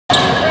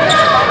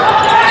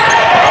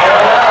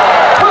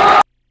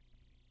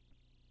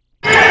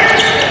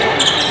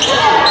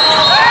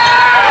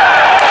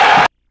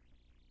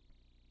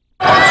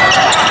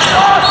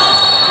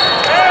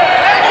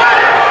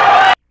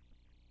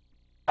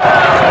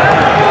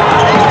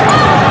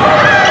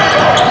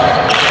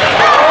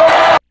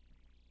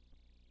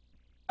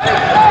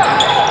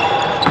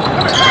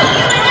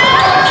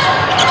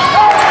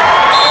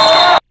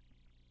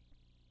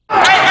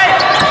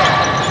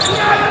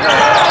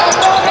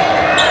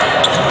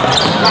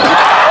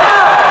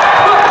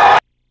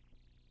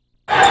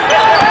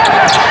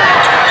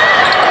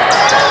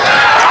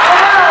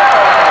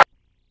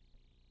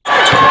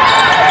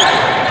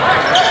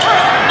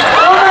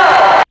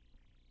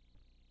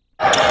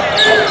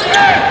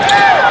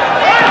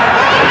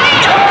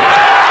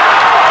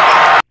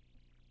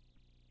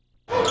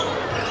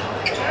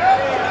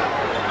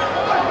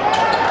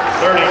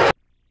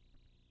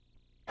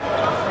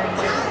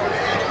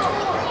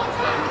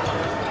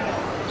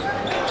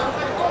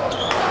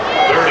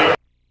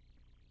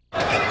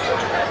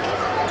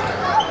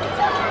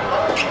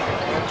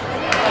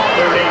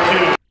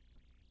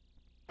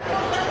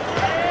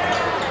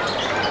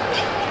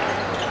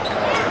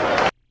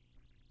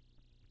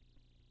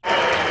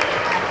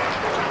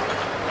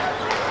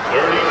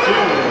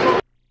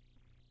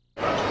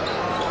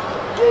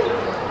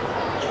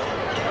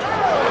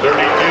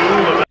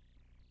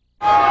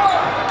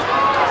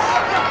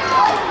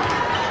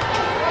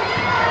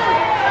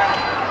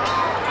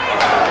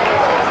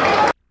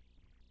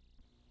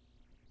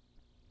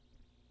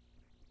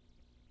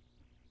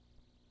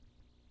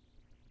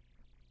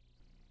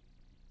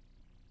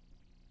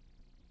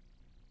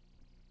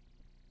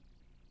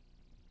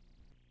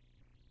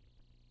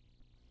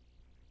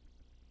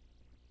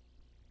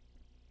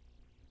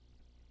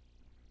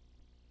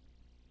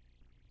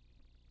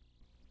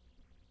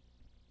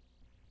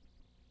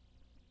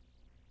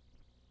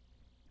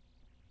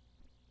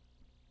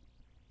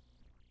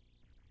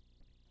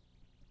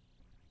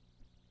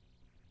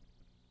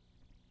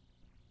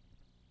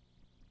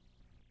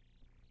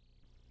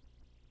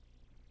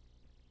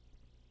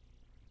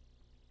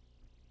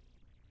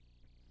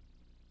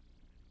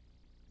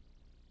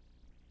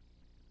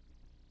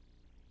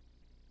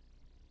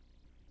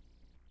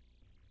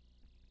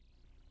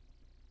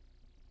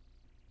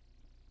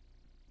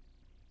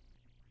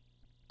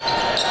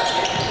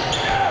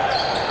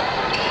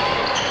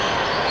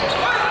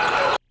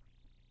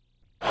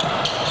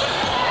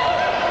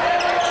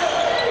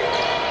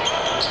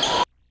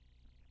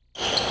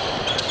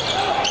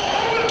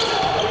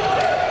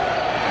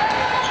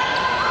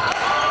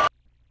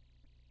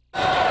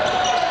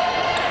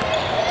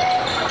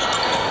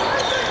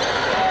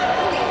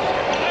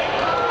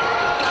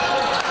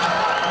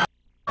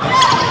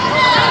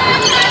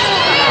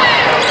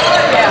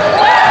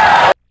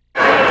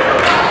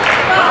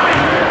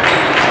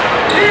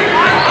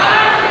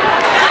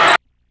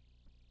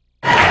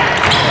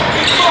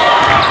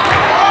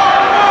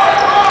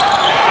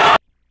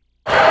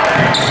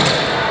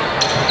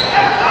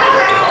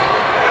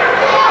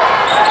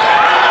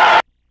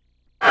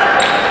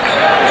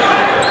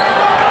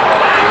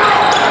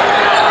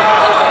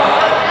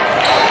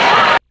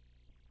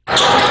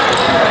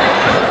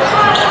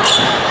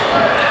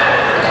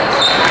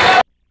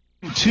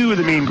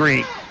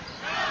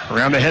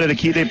Around the head of the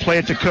key, they play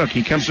it to Cook.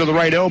 He comes to the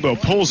right elbow,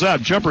 pulls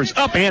up, jumpers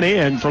up and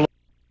in for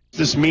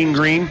this Mean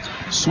Green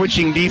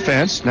switching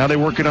defense. Now they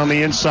work it on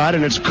the inside,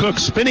 and it's Cook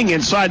spinning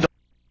inside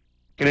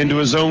and into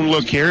his own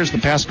look here as the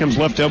pass comes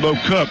left elbow.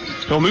 Cook,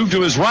 he'll move to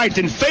his right,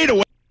 then fade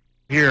away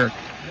here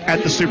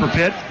at the Super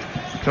Pit.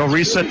 He'll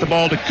reset the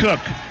ball to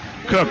Cook.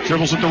 Cook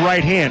dribbles with the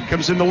right hand,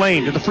 comes in the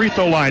lane to the free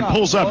throw line,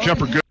 pulls up,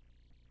 jumper good.